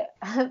 I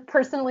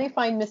personally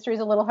find mysteries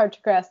a little hard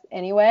to grasp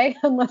anyway,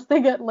 unless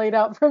they get laid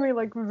out for me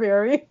like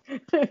very,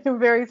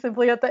 very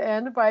simply at the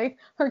end by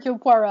Hercule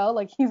Poirot.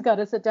 Like he's got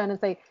to sit down and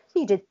say,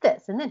 he did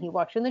this, and then he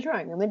walked in the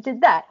drawing room and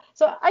did that.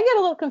 So I get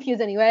a little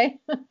confused anyway.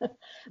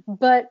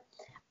 But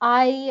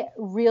I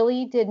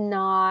really did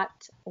not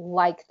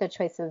like the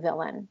choice of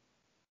villain.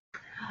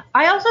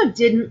 I also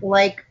didn't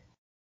like...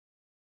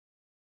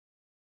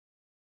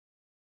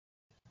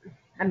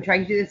 I'm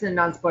trying to do this in a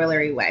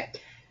non-spoilery way.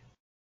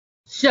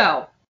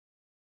 So,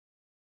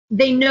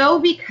 they know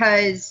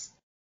because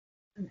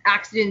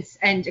accidents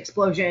and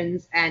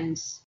explosions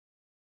and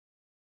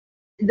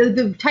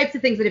the types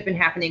of things that have been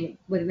happening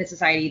within the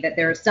society, that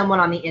there's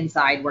someone on the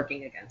inside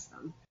working against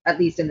them, at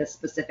least in this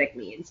specific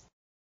means.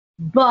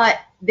 But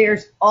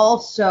there's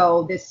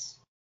also this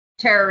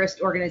terrorist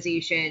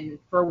organization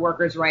for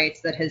workers'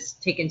 rights that has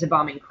taken to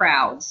bombing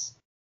crowds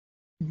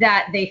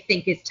that they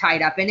think is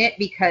tied up in it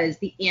because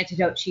the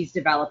antidote she's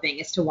developing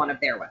is to one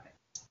of their weapons.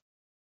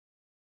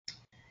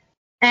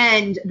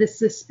 And the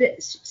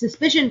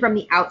suspicion from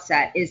the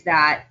outset is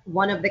that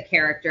one of the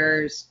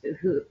characters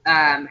who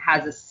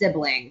has a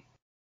sibling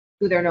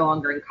who they're no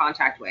longer in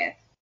contact with,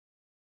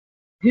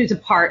 who's a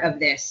part of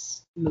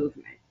this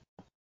movement.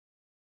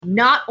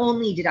 Not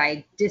only did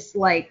I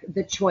dislike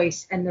the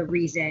choice and the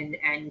reason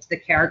and the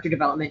character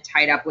development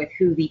tied up with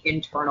who the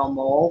internal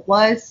mole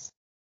was,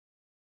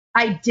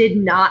 I did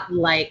not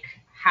like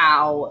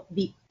how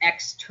the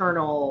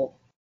external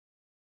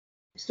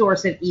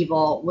source of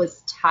evil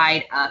was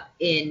tied up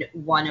in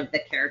one of the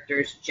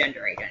characters'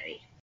 gender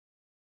identity.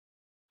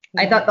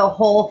 I thought the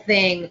whole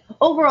thing,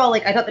 overall,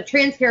 like, I thought the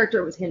trans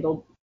character was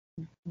handled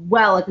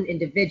well as an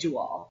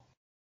individual,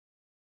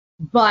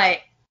 but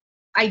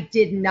I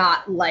did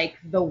not like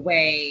the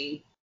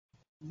way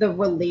the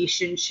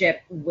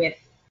relationship with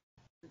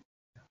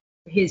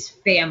his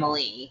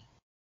family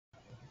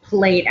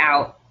played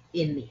out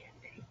in the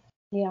ending.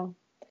 Yeah.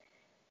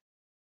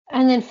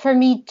 And then for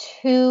me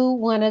too,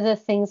 one of the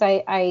things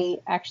I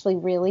actually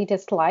really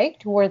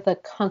disliked were the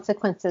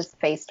consequences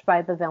faced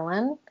by the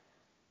villain.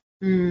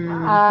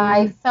 Mm-hmm.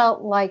 I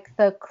felt like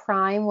the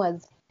crime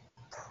was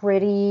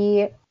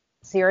pretty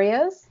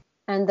serious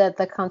and that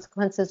the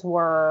consequences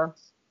were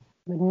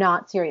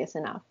not serious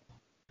enough.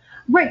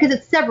 Right, because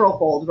it's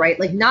several-fold, right?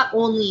 Like, not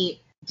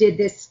only did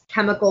this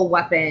chemical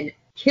weapon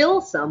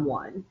kill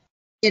someone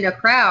in a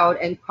crowd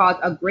and cause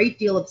a great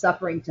deal of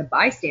suffering to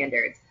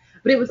bystanders,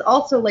 but it was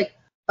also, like,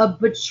 a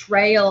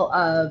betrayal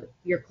of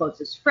your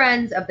closest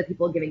friends, of the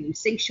people giving you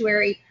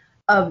sanctuary,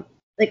 of,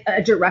 like,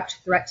 a direct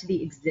threat to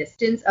the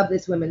existence of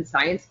this women's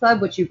science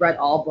club, which you've read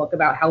all book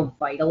about how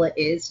vital it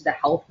is to the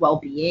health,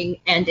 well-being,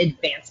 and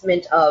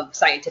advancement of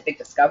scientific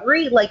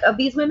discovery, like, of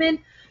these women.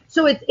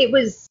 So it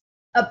was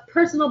a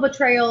personal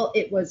betrayal.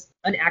 It was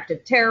an act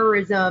of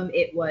terrorism.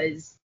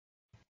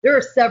 There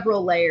are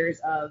several layers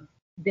of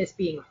this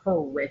being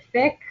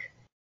horrific,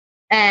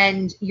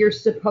 and you're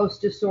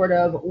supposed to sort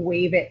of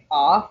wave it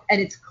off.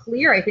 And it's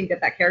clear, I think,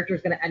 that character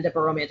is going to end up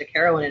a romantic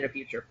heroine in a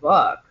future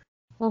book.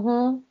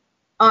 Mm-hmm.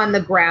 On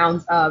the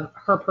grounds of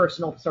her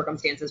personal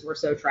circumstances were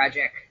so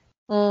tragic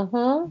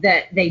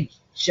that they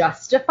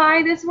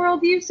justify this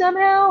worldview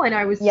somehow. And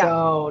I was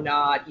so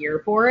not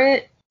here for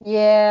it.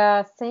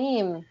 Yeah,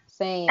 same.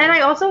 And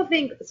I also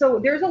think, so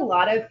there's a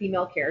lot of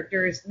female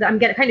characters, I'm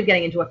kind of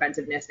getting into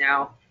offensiveness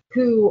now,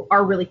 who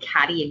are really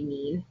catty and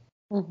mean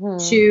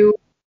to,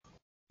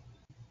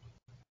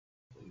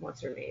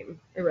 what's her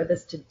name? I read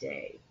this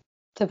today.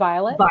 To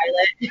Violet?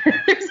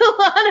 Violet. There's a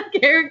lot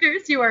of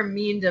characters who are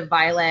mean to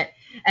Violet,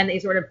 and they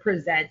sort of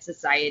present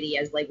society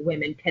as like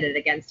women pitted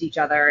against each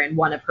other, and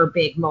one of her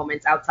big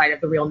moments outside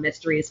of the real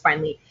mystery is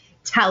finally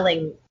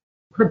telling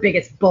her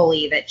biggest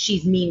bully that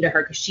she's mean to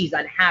her because she's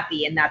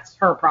unhappy and that's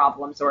her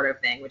problem, sort of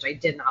thing, which I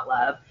did not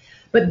love.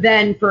 But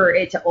then for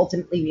it to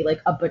ultimately be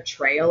like a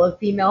betrayal of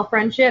female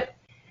friendship,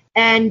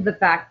 and the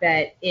fact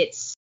that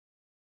it's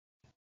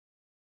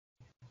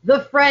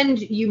the friend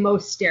you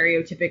most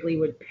stereotypically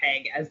would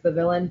peg as the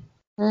villain.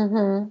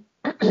 In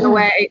a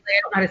way, I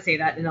don't know how to say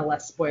that in a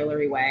less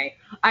spoilery way.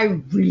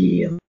 I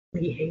really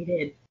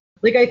hated.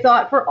 Like, I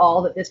thought for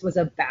all that this was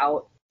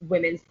about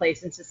women's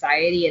place in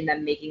society and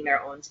them making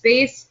their own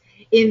space,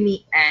 in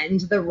the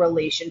end, the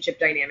relationship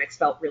dynamics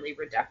felt really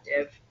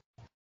reductive.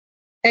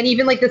 And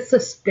even, like, the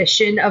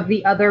suspicion of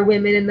the other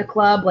women in the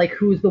club, like,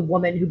 who's the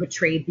woman who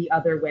betrayed the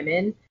other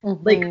women,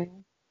 like,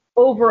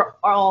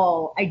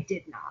 overall, I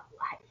did not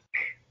like.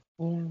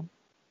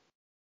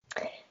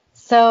 Yeah.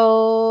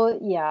 So,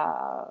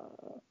 yeah.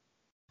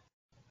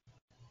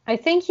 I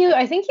think you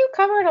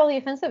covered all the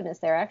offensiveness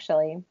there,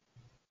 actually.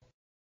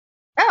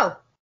 Oh,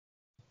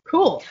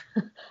 cool.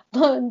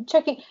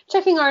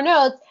 Checking our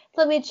notes.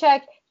 Let me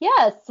check.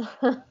 Yes.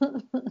 I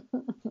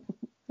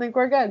think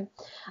we're good.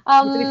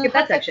 We skip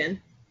that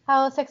section.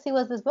 How sexy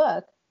was this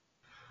book?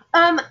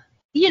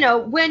 You know,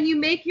 when you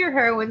make your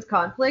heroine's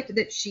conflict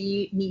that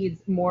she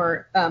needs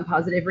more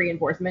positive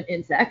reinforcement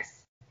in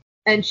sex,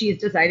 and she's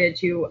decided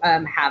to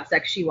have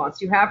sex she wants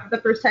to have for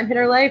the first time in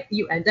her life,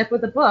 you end up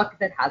with a book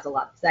that has a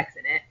lot of sex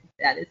in it.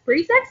 That is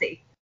pretty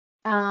sexy.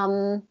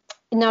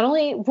 Not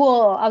only,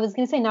 well, I was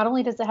going to say, not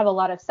only does it have a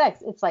lot of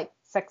sex, it's like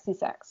sexy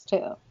sex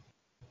too.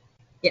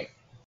 Yes.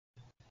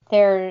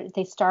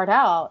 They start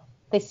out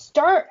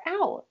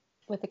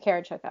with a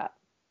carriage hookup.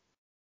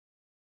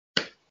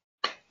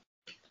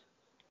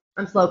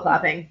 I'm slow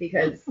clapping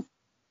because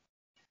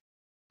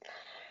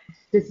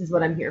this is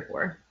what I'm here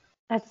for.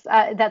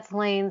 That's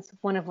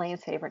one of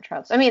Lane's favorite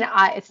tropes. I mean,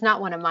 it's not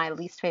one of my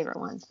least favorite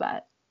ones,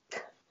 but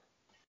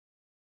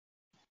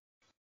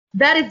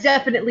that is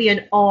definitely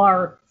an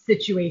R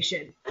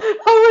situation.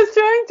 I was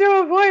trying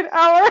to avoid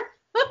R.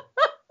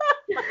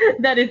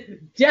 That is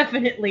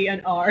definitely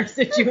an R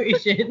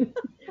situation.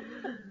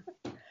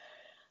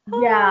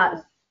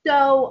 Yeah.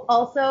 So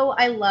also,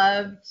 I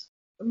loved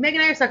Meg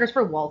and I are suckers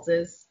for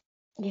waltzes.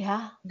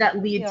 Yeah.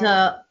 That lead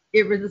to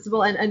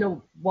irresistible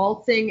and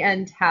waltzing,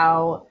 and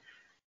how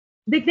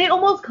they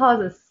almost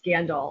cause a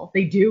scandal.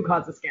 They do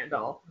cause a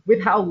scandal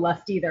with how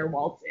lusty their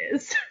waltz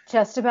is.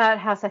 Just about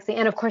how sexy.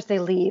 And of course they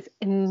leave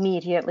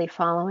immediately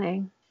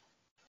following.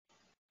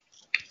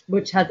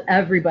 Which has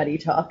everybody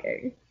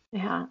talking.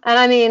 Yeah. And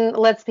I mean,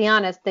 let's be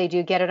honest, they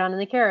do get it on in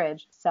the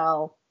carriage.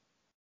 So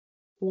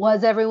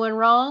was everyone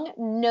wrong?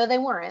 No, they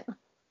weren't.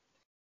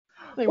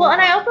 Well,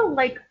 and I also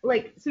like,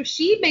 so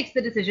she makes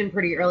the decision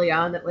pretty early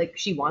on that, like,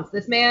 she wants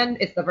this man.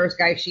 It's the first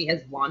guy she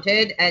has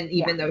wanted. And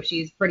even though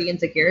she's pretty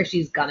insecure,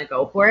 she's gonna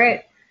go for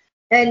it.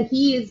 And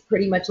he's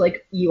pretty much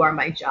like, you are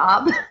my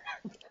job.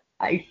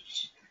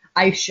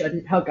 I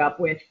shouldn't hook up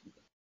with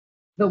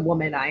the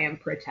woman I am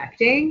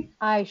protecting.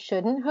 I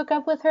shouldn't hook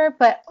up with her.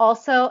 But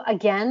also,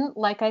 again,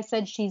 like I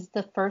said, she's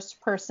the first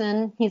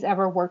person he's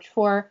ever worked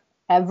for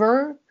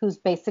ever who's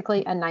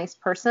basically a nice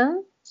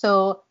person.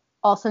 So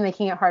also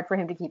making it hard for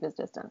him to keep his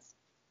distance.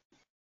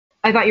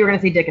 I thought you were going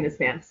to say dick in his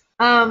pants.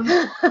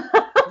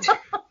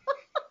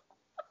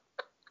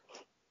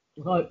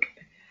 Look.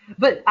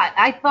 But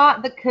I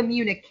thought the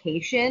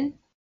communication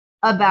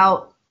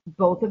about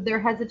both of their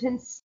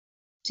hesitance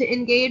to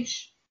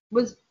engage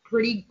was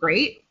pretty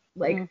great.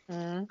 Like,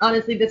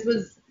 honestly, this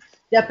was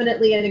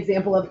definitely an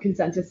example of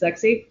consent is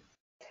sexy.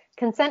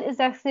 Consent is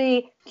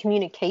sexy.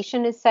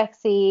 Communication is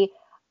sexy.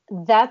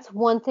 That's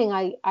one thing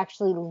I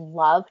actually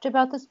loved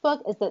about this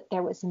book, is that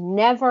there was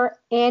never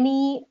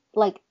any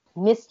like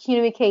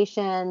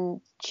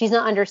miscommunication. She's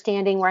not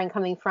understanding where I'm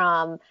coming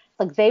from.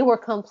 Like, they were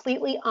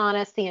completely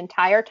honest the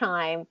entire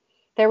time.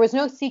 There was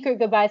no secret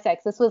goodbye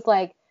sex. This was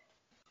like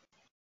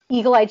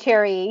Eagle-Eye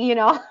Cherry,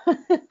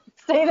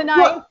 stay the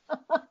night.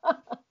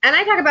 And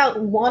I talk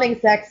about wanting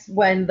sex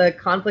when the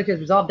conflict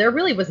is resolved. There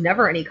really was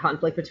never any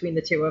conflict between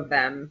the two of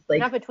them. Like,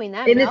 not between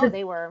them. No,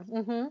 they were.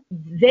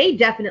 They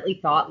definitely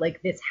thought,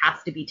 like, this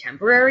has to be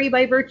temporary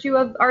by virtue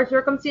of our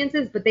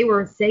circumstances, but they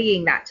were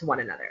saying that to one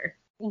another.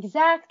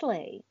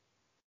 Exactly.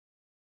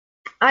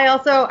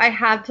 I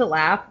had to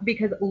laugh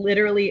because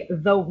literally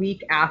the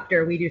week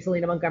after we do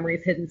Selena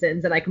Montgomery's Hidden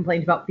Sins and I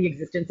complained about the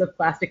existence of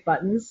plastic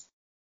buttons,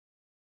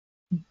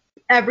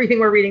 everything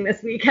we're reading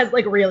this week has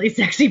like really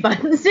sexy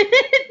buttons in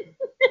it.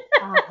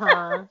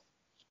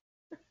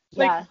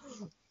 Yes.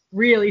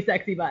 Really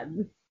sexy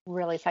buttons.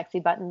 Really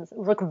sexy buttons.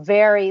 Look,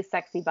 very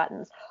sexy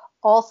buttons.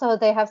 Also,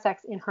 they have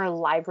sex in her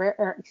library,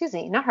 or excuse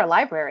me, not her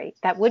library.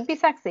 That would be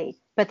sexy,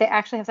 but they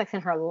actually have sex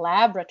in her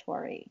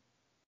laboratory.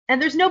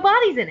 And there's no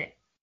bodies in it.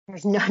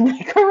 There's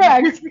none.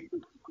 Correct.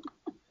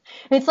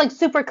 It's like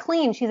super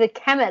clean. She's a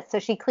chemist, so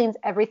she cleans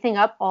everything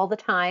up all the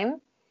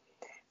time.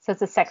 So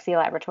it's a sexy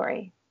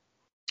laboratory.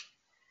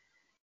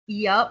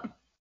 Yup.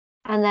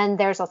 And then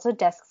there's also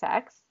desk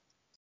sex.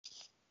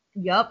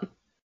 Yup.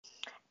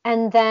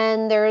 And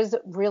then there's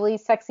really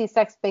sexy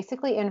sex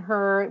basically in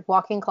her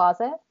walk-in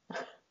closet.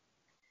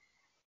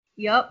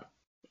 Yup.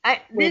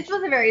 This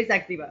was a very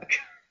sexy book.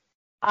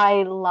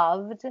 I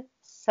loved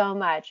so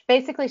much.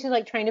 Basically, she's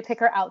like trying to pick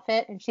her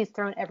outfit and she's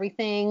thrown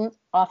everything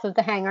off of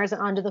the hangers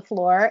and onto the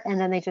floor, and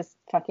then they just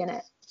fuck in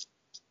it.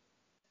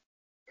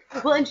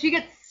 Well, and she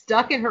gets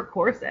stuck in her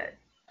corset.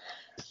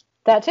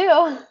 That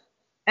too.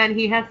 And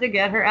he has to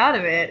get her out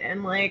of it,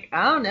 and like,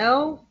 I don't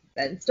know,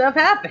 then stuff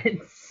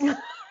happens.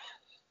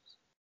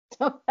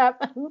 Stuff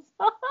happens.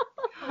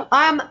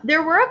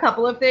 There were a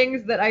couple of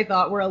things that I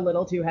thought were a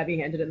little too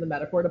heavy-handed in the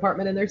metaphor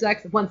department in their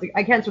sex. Once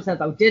I can't stress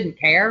that I didn't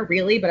care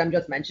really, but I'm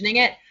just mentioning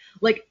it.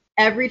 Like,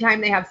 every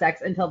time they have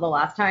sex until the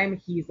last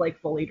time, he's like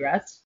fully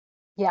dressed.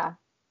 Yeah.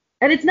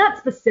 And it's not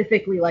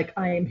specifically like,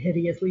 I am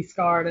hideously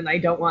scarred and I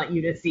don't want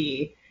you to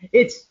see.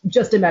 It's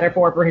just a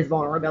metaphor for his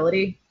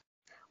vulnerability.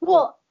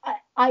 Well,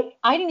 I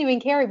didn't even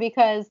care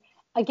because,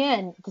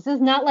 again, this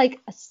is not like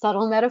a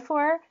subtle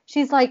metaphor.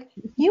 She's like,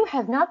 you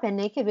have not been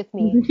naked with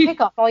me. Take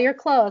off all your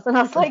clothes. And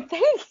I was like,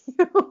 thank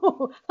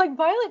you. Like,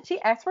 Violet,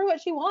 she asks for what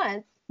she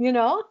wants,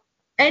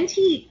 And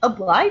he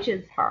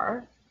obliges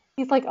her.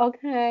 He's like,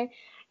 okay.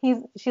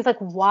 She's like,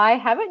 why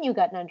haven't you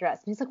gotten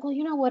undressed? And he's like, well,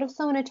 what if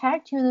someone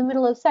attacked you in the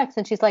middle of sex?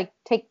 And she's like,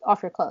 take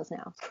off your clothes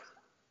now.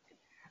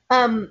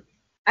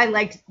 I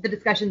liked the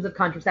discussions of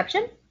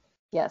contraception.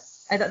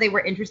 Yes. I thought they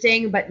were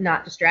interesting, but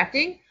not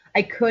distracting.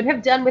 I could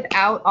have done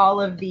without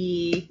all of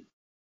the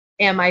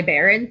Am I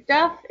Barren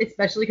stuff,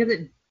 especially because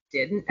it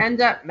didn't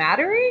end up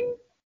mattering.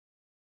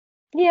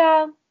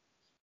 Yeah.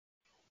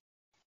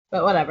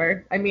 But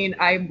whatever. I mean,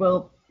 I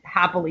will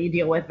happily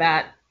deal with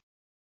that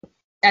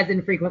as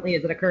infrequently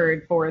as it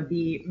occurred for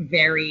the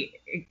very,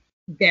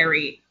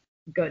 very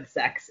good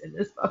sex in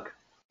this book.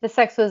 The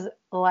sex was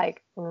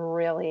like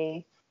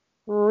really,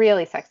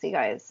 really sexy,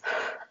 guys.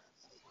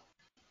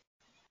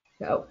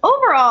 So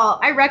overall,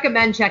 I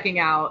recommend checking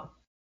out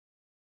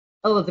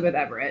Elizabeth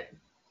Everett.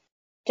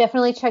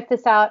 Definitely check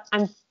this out.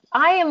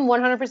 I am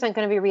 100% going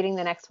to be reading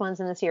the next ones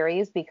in the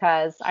series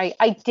because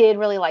I did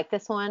really like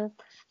this one,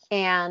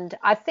 and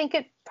I think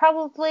it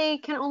probably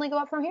can only go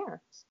up from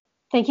here.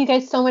 Thank you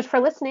guys so much for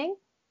listening.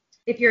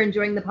 If you're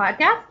enjoying the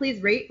podcast,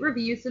 please rate,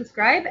 review,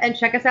 subscribe, and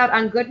check us out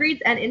on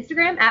Goodreads and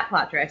Instagram at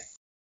Plottress.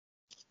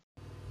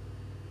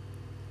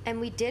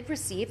 And we did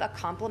receive a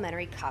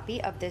complimentary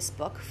copy of this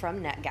book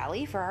from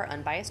NetGalley for our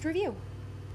unbiased review.